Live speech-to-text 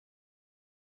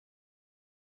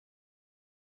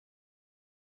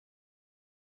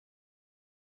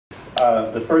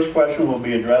The first question will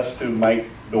be addressed to Mike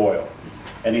Doyle.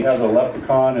 And he has a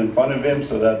leprechaun in front of him,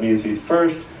 so that means he's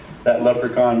first. That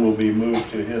leprechaun will be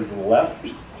moved to his left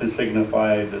to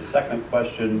signify the second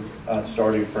question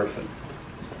starting person.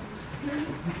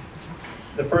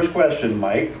 The first question,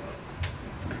 Mike.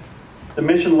 The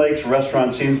Mission Lakes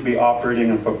restaurant seems to be operating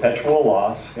in perpetual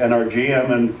loss, and our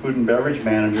GM and food and beverage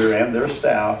manager and their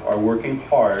staff are working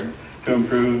hard to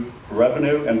improve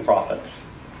revenue and profits.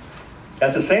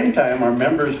 At the same time, our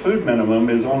members' food minimum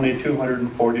is only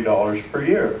 $240 per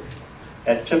year.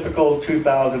 At typical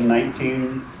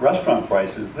 2019 restaurant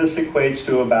prices, this equates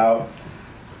to about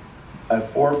a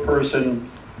 4-person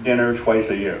dinner twice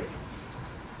a year.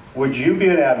 Would you be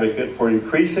an advocate for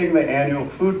increasing the annual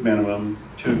food minimum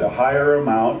to the higher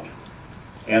amount,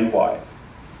 and why?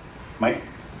 Mike?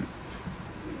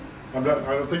 I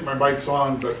don't think my mic's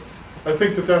on, but I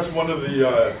think that that's one of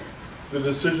the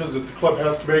decisions that the club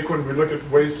has to make when we look at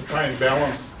ways to try and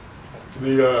balance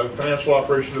the financial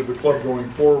operation of the club going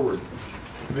forward.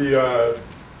 To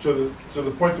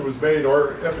the point that was made,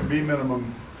 our F&B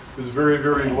minimum is very,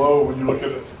 very low when you look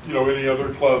at any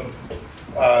other club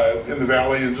in the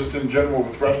valley and just in general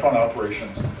with restaurant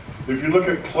operations. If you look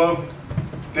at club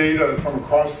data from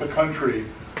across the country,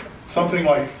 something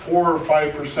like 4 or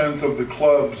 5% of the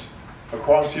clubs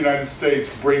across the United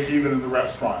States break even in the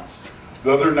restaurants.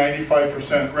 The other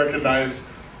 95% recognize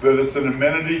that it's an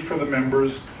amenity for the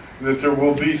members, and that there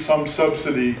will be some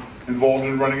subsidy involved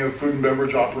in running a food and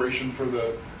beverage operation for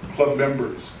the club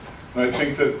members. And I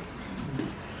think that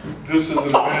this is an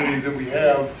amenity that we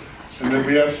have, and that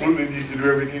we absolutely need to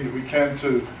do everything that we can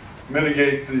to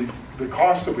mitigate the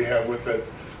cost that we have with it.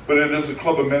 But it is a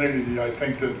club amenity, I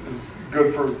think, that is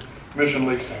good for Mission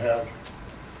Lakes to have.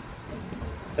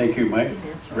 Thank you, Mike.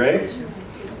 Ray?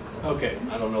 Okay,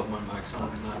 I don't know if my mic's on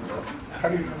or not. How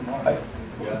do you turn them on?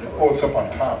 Oh, it's up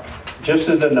on top. Just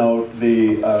as a note,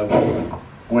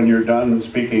 when you're done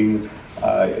speaking,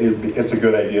 it's a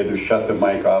good idea to shut the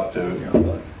mic off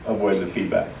to avoid the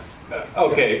feedback.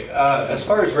 Okay, as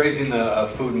far as raising the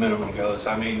food minimum goes,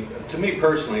 I mean, to me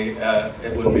personally,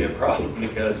 it wouldn't be a problem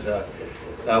because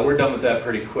we're done with that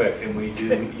pretty quick, and we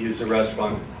do use the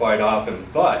restaurant quite often.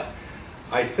 But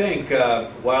I think,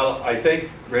 while I think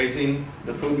raising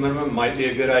the food minimum might be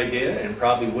a good idea, and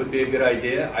probably would be a good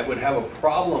idea, I would have a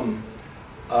problem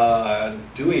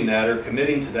doing that or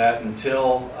committing to that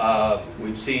until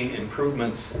we've seen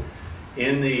improvements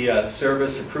in the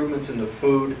service, improvements in the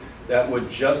food that would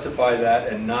justify that,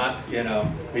 and not,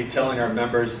 be telling our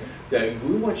members that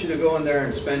we want you to go in there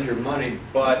and spend your money,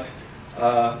 but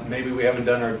maybe we haven't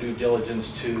done our due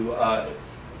diligence to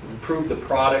improve the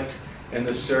product and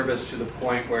the service to the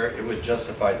point where it would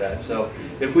justify that. So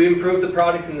if we improve the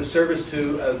product and the service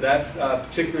to that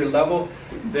particular level,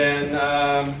 then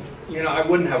I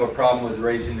wouldn't have a problem with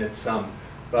raising it some.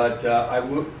 But I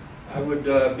would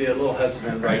be a little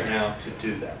hesitant right now to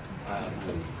do that.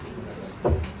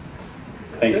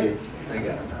 Thank you. Thank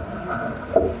you.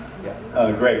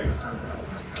 Greg?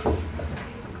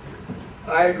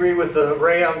 I agree with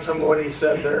Ray on some of what he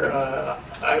said there.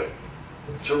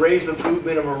 To raise the food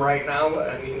minimum right now,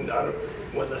 I mean,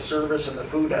 when the service and the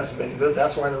food hasn't been good,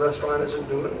 that's why the restaurant isn't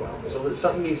doing well. So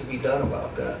something needs to be done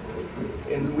about that.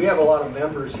 And we have a lot of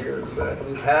members here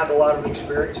who've had a lot of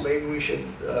experience. Maybe we should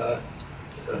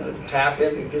tap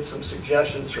in and get some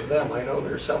suggestions from them. I know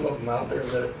there's some of them out there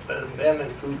that have been in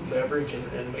food and beverage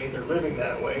and made their living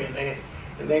that way,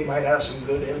 and they might have some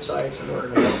good insights in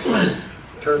order to help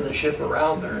turn the ship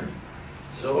around there.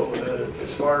 So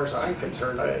as far as I'm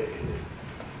concerned,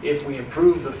 if we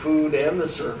improve the food and the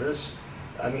service,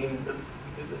 I mean,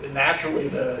 naturally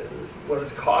what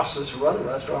it costs us to run a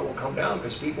restaurant will come down,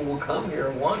 because people will come here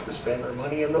and want to spend their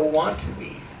money and they'll want to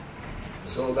eat.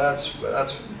 So that's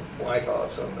my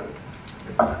thoughts on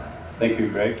that. Thank you,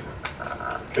 Greg.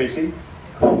 Tracy?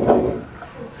 The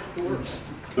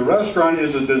restaurant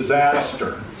is a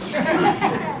disaster.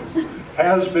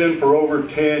 Has been for over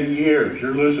 10 years.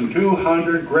 You're losing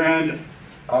 $200,000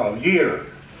 a year.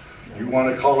 You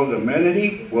want to call it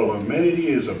amenity? Well, amenity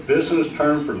is a business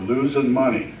term for losing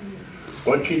money.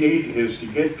 What you need is to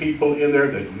get people in there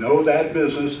that know that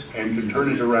business and can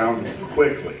turn it around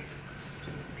quickly.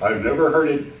 I've never heard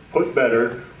it put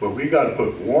better, but we got to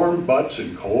put warm butts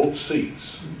in cold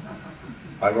seats.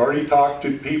 I've already talked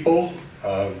to people.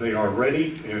 They are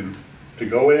ready to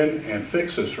go in and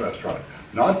fix this restaurant.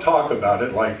 Not talk about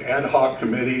it like ad hoc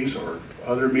committees or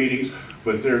other meetings,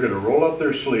 but they're going to roll up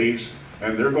their sleeves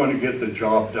and they're going to get the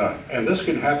job done. And this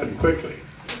can happen quickly.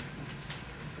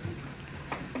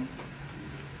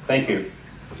 Thank you.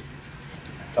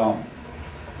 Tom?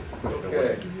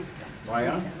 Okay. Am I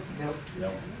on?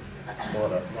 No.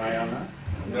 Am I on that?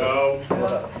 No.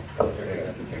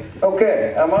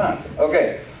 Okay, I'm on.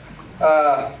 Okay.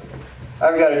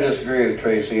 I've got to disagree with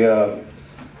Tracy.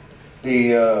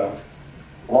 The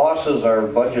losses are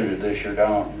budgeted this year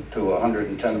down to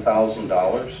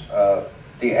 $110,000.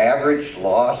 The average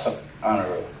loss on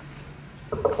a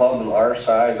club our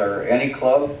size, or any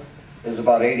club, is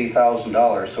about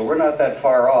 $80,000. So we're not that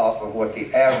far off of what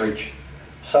the average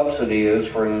subsidy is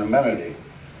for an amenity.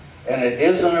 And it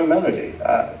is an amenity.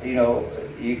 You know,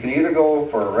 you can either go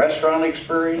for a restaurant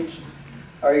experience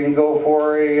or you can go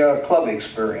for a club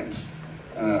experience.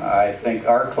 I think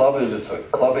our club it's a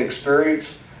club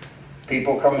experience.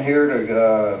 People come here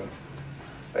to,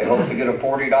 they hope to get a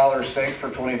 $40 steak for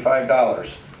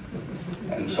 $25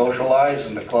 and socialize,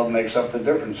 and the club makes up the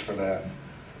difference for that.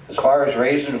 As far as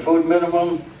raising the food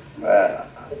minimum,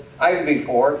 I'd be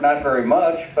for it, not very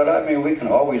much, but I mean, we can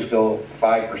always go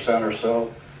 5% or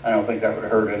so. I don't think that would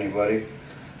hurt anybody.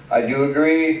 I do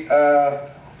agree,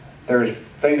 there's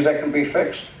things that can be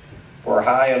fixed. We're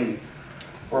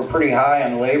pretty high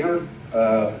on labor.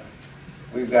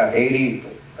 We've got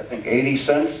 80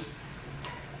 cents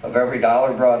of every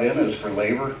dollar brought in is for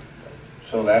labor.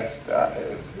 So that's,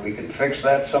 if we can fix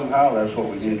that somehow, that's what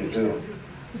we need to do.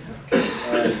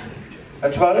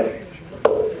 That's about it.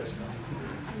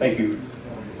 Thank you,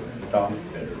 Tom.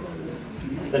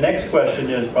 The next question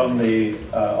is from the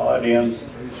audience,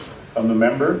 from the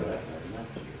member,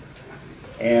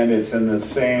 and it's in the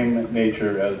same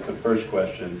nature as the first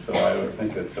question, so I would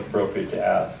think it's appropriate to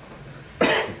ask.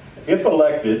 If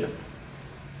elected,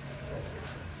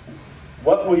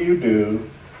 what will you do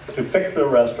to fix the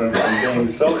restaurant from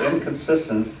being so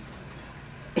inconsistent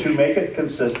to make it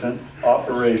consistent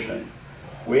operation?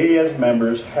 We as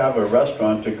members have a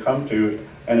restaurant to come to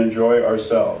and enjoy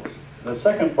ourselves. The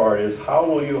second part is, how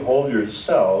will you hold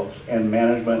yourselves and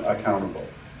management accountable?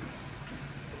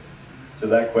 So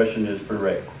that question is for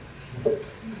Ray.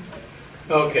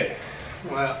 Okay.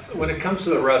 Well, when it comes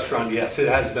to the restaurant, yes, it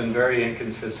has been very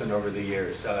inconsistent over the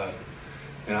years.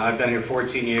 You know, I've been here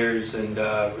 14 years, and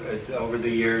over the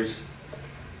years,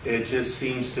 it just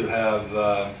seems to have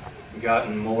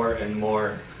gotten more and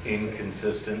more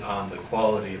inconsistent on the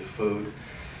quality of food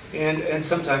and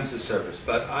sometimes the service.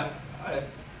 But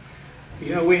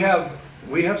you know, we have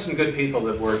some good people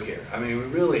that work here. I mean, we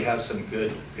really have some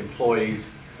good employees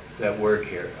that work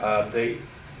here.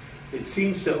 It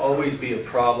seems to always be a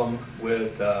problem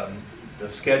with the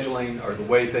scheduling, or the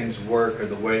way things work, or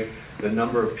the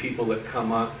number of people that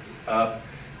come up,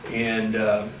 and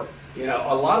you know,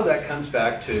 a lot of that comes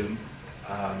back to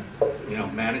you know,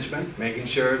 management, making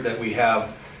sure that we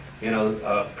have, you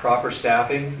know, proper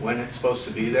staffing when it's supposed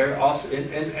to be there. Also,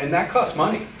 and that costs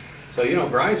money. So, you know,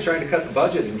 Brian's trying to cut the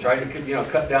budget and trying to, you know,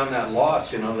 cut down that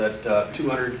loss, you know, that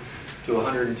 200 to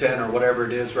 110 or whatever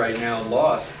it is right now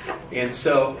loss. And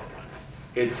so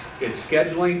it's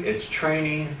scheduling, it's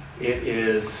training, it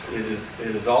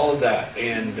is all of that.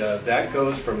 And that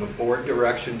goes from a board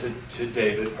direction to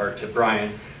David, or to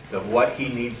Brian, of what he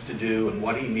needs to do and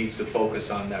what he needs to focus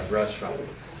on that restaurant.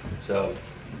 So.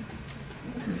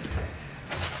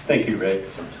 Thank you, Ray.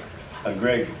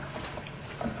 Greg.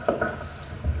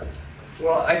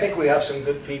 Well, I think we have some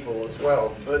good people as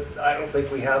well, but I don't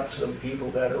think we have some people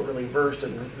that are really versed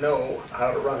and know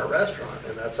how to run a restaurant,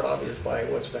 and that's obvious by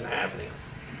what's been happening.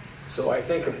 So I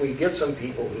think if we get some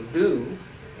people who do,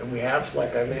 and we have,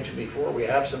 like I mentioned before, we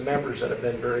have some members that have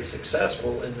been very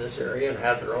successful in this area and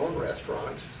have their own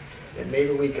restaurants, and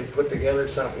maybe we can put together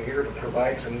something here to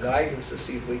provide some guidance to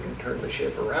see if we can turn the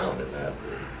ship around in that.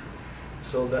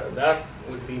 So that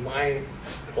would be my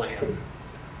plan.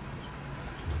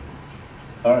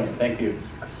 All right, thank you.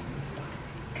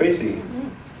 Tracy.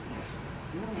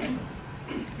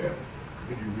 Could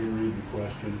you reread the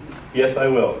question? Yes, I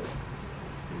will.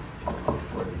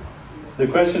 The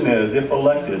question is, if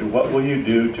elected, what will you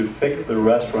do to fix the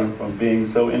restaurant from being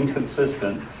so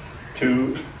inconsistent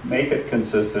to make it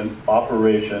consistent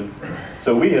operation,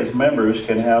 so we as members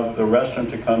can have the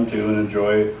restaurant to come to and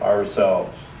enjoy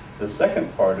ourselves? The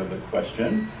second part of the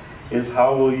question is,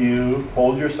 how will you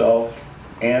hold yourself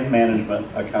and management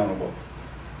accountable?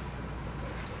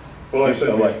 Well, if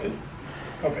elected.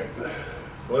 Okay.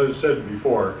 Well, as I said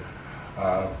before,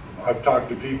 I've talked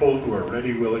to people who are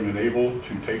ready, willing, and able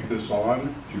to take this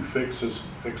on, to fix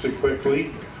it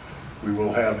quickly. We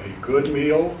will have a good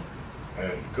meal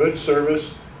and good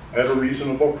service at a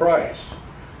reasonable price.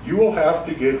 You will have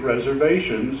to get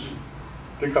reservations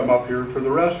to come up here for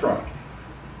the restaurant.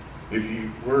 If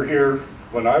you were here,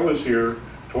 when I was here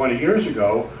 20 years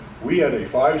ago, we had a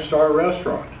 5-star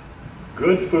restaurant.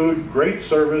 Good food, great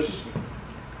service,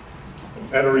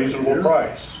 at a reasonable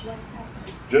price.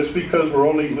 Just because we're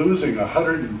only losing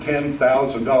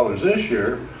 $110,000 this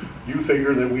year, you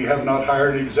figure that we have not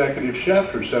hired an executive chef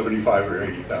for $75,000 or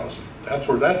 $80,000. That's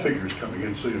where that figure's coming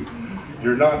in. So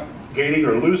you're not gaining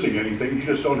or losing anything, you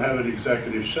just don't have an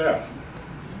executive chef.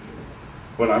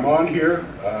 When I'm on here,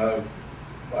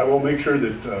 I will make sure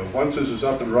that once this is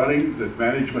up and running, that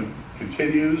management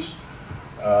continues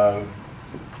to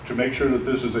make sure that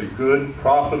this is a good,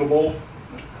 profitable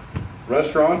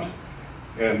restaurant,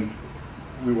 and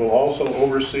we will also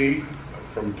oversee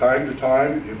from time to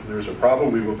time. If there's a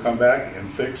problem, we will come back and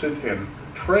fix it and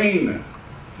train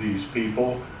these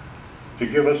people to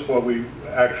give us what we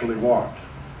actually want.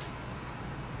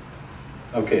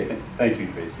 Okay, thank you,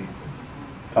 Tracy.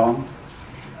 Tom?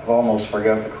 I've almost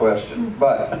forgot the question,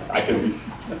 but I can.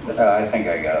 I think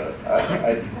I got it.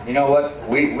 You know what?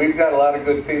 We've got a lot of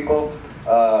good people.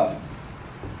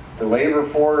 The labor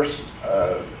force,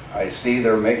 I see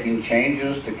they're making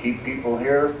changes to keep people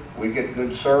here. We get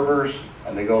good servers,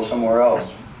 and they go somewhere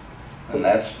else, and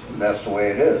that's the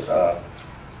way it is.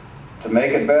 To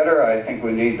make it better, I think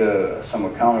we need some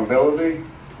accountability.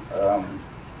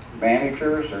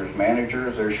 Managers,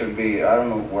 there should be, I don't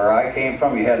know where I came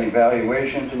from, you had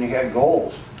evaluations and you had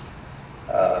goals.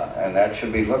 And that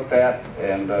should be looked at,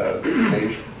 and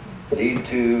they need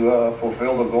to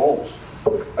fulfill the goals.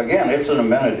 Again, it's an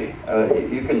amenity.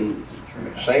 You can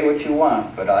say what you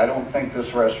want, but I don't think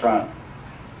this restaurant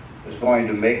is going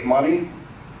to make money.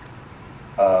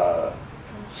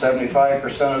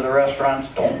 75% of the restaurants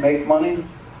don't make money.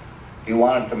 If you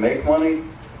want it to make money,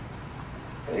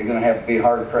 you're going to have to be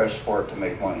hard pressed for it to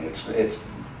make money. It's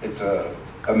a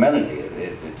amenity.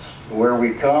 It's where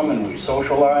we come and we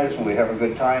socialize and we have a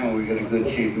good time and we get a good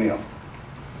cheap meal.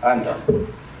 I'm done.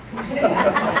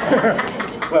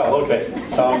 Well, okay.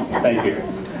 Tom, thank you.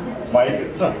 Mike?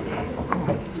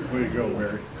 Way to go,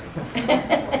 Mary.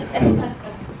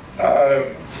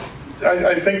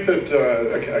 I think that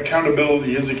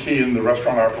accountability is a key in the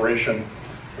restaurant operation,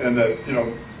 and that, you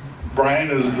know,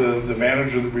 Brian is the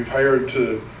manager that we've hired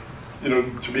to, you know,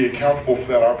 to be accountable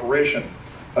for that operation.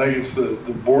 I think it's the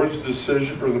board's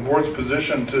decision, or the board's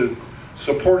position, to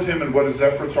support him in what his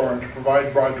efforts are and to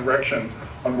provide broad direction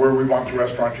on where we want the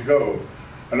restaurant to go.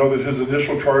 I know that his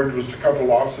initial charge was to cut the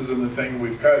losses in the thing.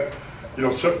 We've cut, you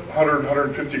know,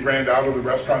 150 grand out of the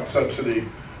restaurant subsidy,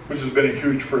 which has been a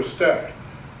huge first step.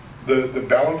 The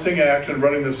balancing act in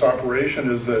running this operation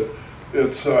is that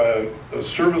it's a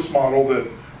service model that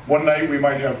one night we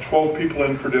might have 12 people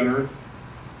in for dinner,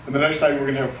 and the next night we're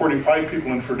going to have 45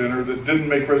 people in for dinner that didn't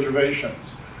make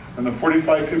reservations. And the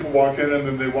 45 people walk in and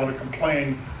then they want to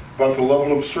complain about the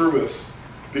level of service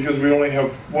because we only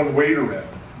have one waiter in.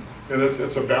 And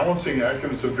it's a balancing act,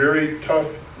 and it's a very tough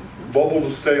bubble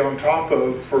to stay on top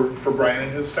of for Brian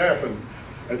and his staff. And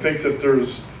I think that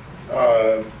there's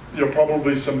you know,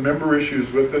 probably some member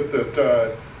issues with it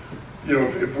that you know,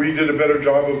 if we did a better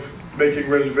job of making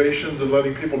reservations and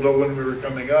letting people know when we were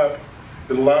coming up,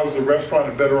 it allows the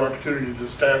restaurant a better opportunity to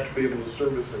staff to be able to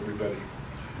service everybody.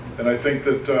 And I think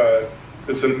that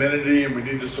it's an amenity and we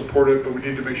need to support it, but we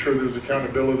need to make sure there's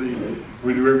accountability.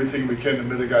 We do everything we can to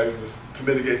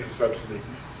mitigate the subsidy.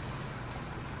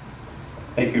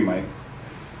 Thank you, Mike.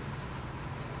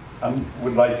 I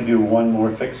would like to do one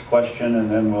more fixed question, and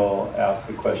then we'll ask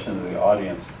a question to the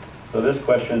audience. So this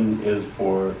question is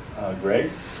for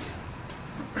Greg.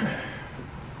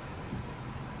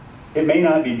 It may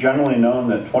not be generally known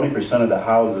that 20% of the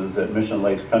houses at Mission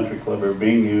Lakes Country Club are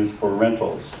being used for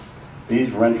rentals.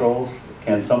 These rentals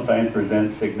can sometimes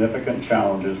present significant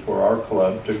challenges for our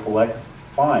club to collect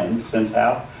fines, since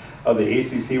half of the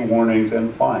ACC warnings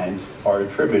and fines are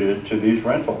attributed to these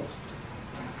rentals.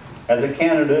 As a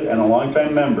candidate and a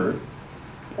longtime member,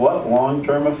 what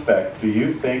long-term effect do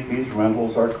you think these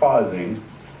rentals are causing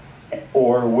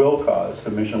or will cause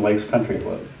to Mission Lakes Country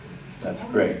Club? That's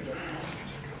great.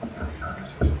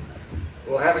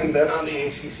 Well, having been on the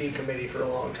ACC committee for a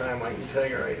long time, I can tell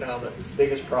you right now that the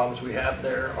biggest problems we have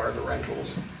there are the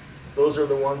rentals. Those are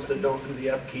the ones that don't do the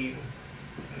upkeep,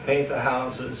 paint the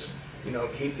houses, you know,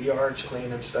 keep the yards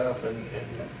clean and stuff, and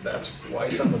that's why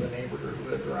some of the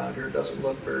neighborhood around here doesn't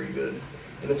look very good.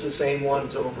 And it's the same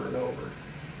ones over and over.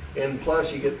 And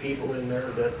plus, you get people in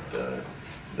there that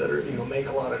are, you know, make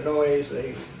a lot of noise.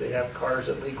 They have cars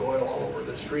that leak oil all over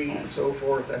the street and so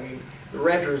forth. I mean, the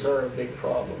renters are a big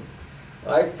problem.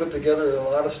 I've put together a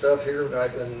lot of stuff here that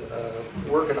I've been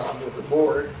working on with the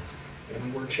board,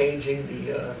 and we're changing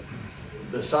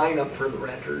the sign up for the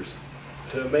renters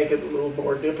to make it a little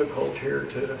more difficult here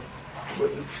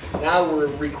now we're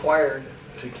required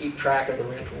to keep track of the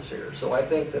rentals here. So I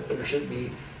think that there should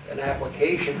be an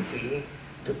application fee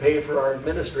to pay for our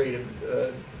administrative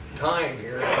time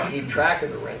here to keep track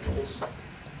of the rentals.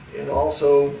 And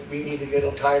also, we need to get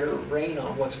a tighter rein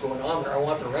on what's going on there. I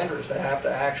want the renters to have to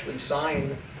actually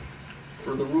sign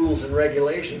for the rules and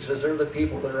regulations, because they're the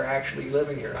people that are actually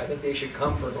living here. I think they should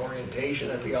come for an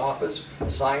orientation at the office,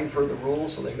 sign for the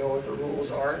rules so they know what the rules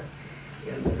are,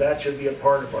 and that should be a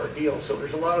part of our deal. So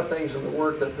there's a lot of things in the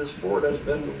work that this board has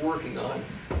been working on,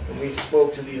 and we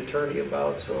spoke to the attorney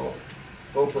about, so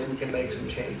hopefully we can make some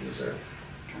changes there.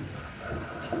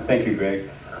 Thank you,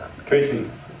 Greg. Tracy?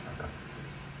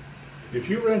 If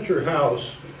you rent your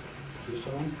house, is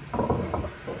this on?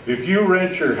 If you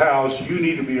rent your house, you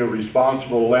need to be a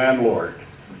responsible landlord.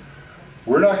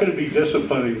 We're not going to be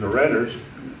disciplining the renters.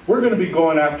 We're going to be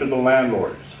going after the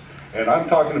landlords. And I'm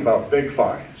talking about big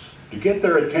fines to get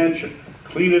their attention,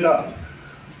 clean it up.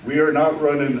 We are not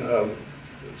running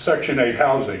Section 8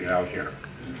 housing out here.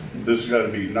 This has got to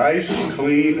be nice,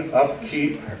 clean,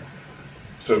 upkeep,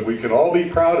 so we can all be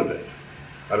proud of it.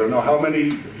 I don't know how many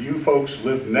of you folks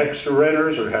live next to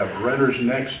renters or have renters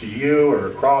next to you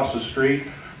or across the street,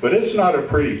 but it's not a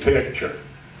pretty picture.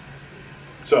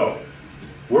 So,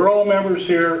 we're all members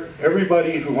here.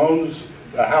 Everybody who owns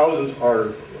the houses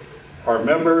are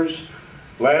members,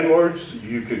 landlords.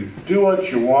 You can do what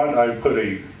you want. I put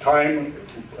a time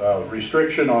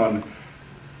restriction on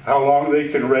how long they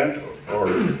can rent or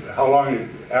how long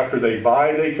after they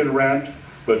buy they can rent,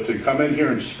 but to come in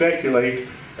here and speculate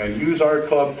and use our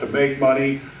club to make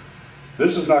money,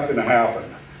 this is not going to happen.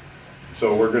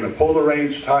 So we're going to pull the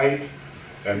reins tight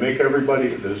and make everybody,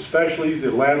 especially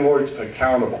the landlords,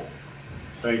 accountable.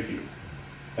 Thank you.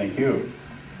 Thank you.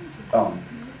 Tom?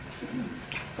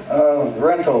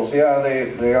 Rentals, yeah,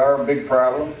 they are a big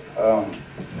problem.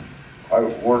 I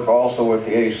work also with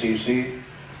the ACC.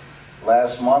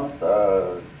 Last month,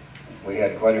 we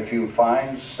had quite a few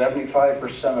fines.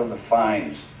 75% of the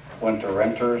fines went to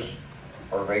renters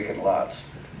or vacant lots.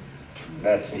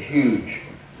 That's huge.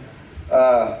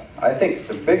 I think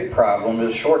the big problem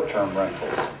is short-term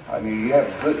rentals. I mean, you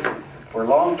have for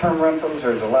long-term rentals,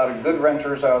 there's a lot of good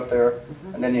renters out there,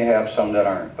 and then you have some that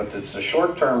aren't. But it's the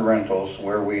short-term rentals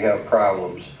where we have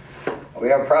problems. We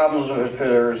have problems if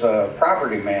there's a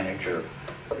property manager,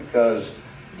 because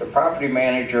the property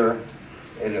manager,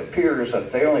 it appears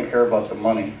that they only care about the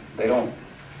money.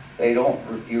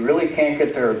 You really can't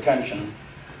get their attention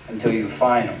until you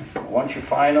fine them. Once you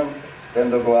fine them, then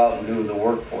they'll go out and do the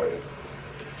work for you.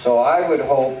 So I would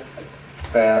hope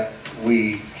that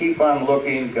we keep on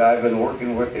looking. I've been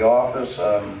working with the office.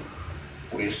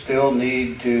 We still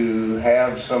need to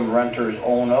have some renters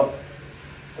own up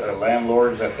to the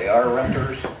landlords that they are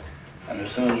renters. And as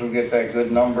soon as we get that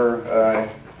good number,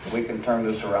 we can turn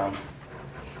this around.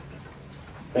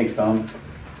 Thanks, Tom.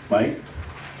 Mike?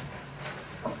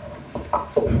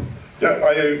 Yeah,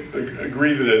 I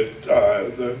agree that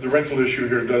the rental issue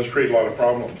here does create a lot of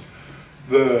problems.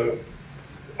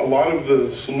 A lot of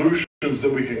the solutions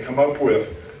that we can come up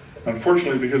with,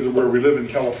 unfortunately, because of where we live in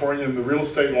California and the real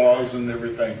estate laws and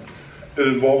everything, it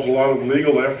involves a lot of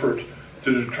legal effort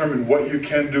to determine what you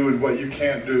can do and what you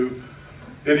can't do.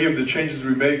 Any of the changes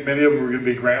we make, many of them are going to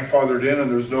be grandfathered in, and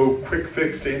there's no quick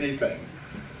fix to anything.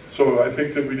 So I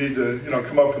think that we need to,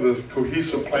 come up with a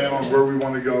cohesive plan on where we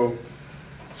want to go,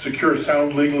 secure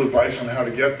sound legal advice on how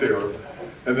to get there,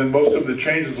 and then most of the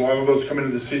changes, a lot of those come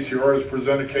into the CCRs,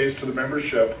 present a case to the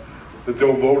membership that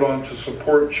they'll vote on to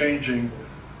support changing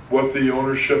what the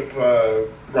ownership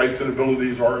rights and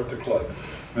abilities are at the club.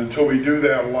 And until we do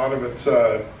that, a lot of it's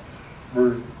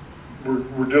we're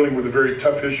dealing with a very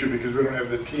tough issue because we don't have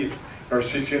the teeth in our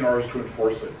CCNRs to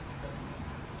enforce it.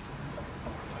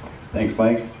 Thanks,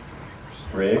 Mike.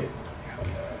 Ray?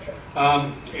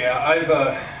 Yeah,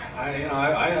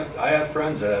 I have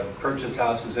friends that have purchased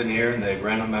houses in here and they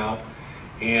rent them out,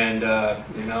 and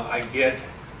I get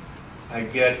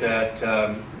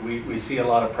that we see a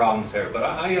lot of problems there, but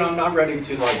I'm not ready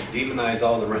to demonize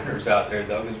all the renters out there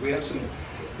though, because we have some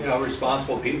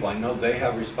responsible people. I know they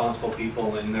have responsible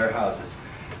people in their houses.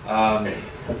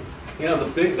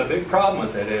 The big problem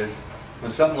with it is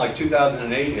when something like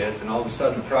 2008 hits and all of a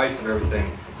sudden the price of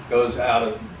everything goes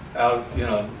out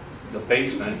the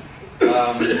basement.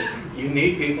 You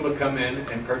need people to come in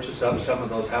and purchase up some of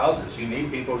those houses. You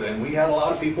need people, and we had a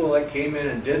lot of people that came in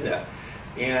and did that,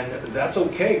 and that's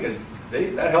okay because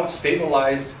that helps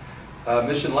stabilize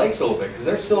Mission Lakes a little bit, because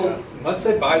they're still, once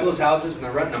they buy those houses and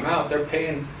they're renting them out, they're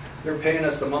paying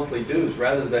us the monthly dues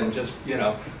rather than just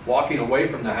walking away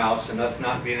from the house and us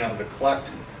not being able to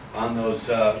collect on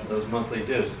those monthly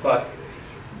dues. But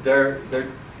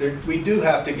we do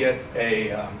have to get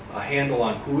a handle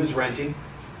on who is renting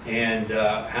and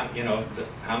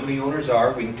how many owners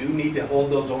are. We do need to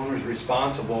hold those owners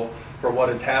responsible for what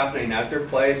is happening at their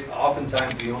place.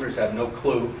 Oftentimes the owners have no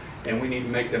clue, and we need to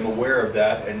make them aware of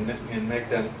that and make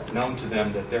them known to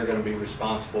them that they're going to be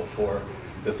responsible for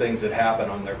the things that happen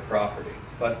on their property.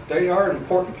 But they are an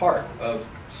important part of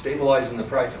stabilizing the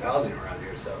price of housing around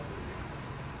here. So.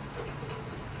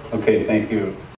 Okay, thank you.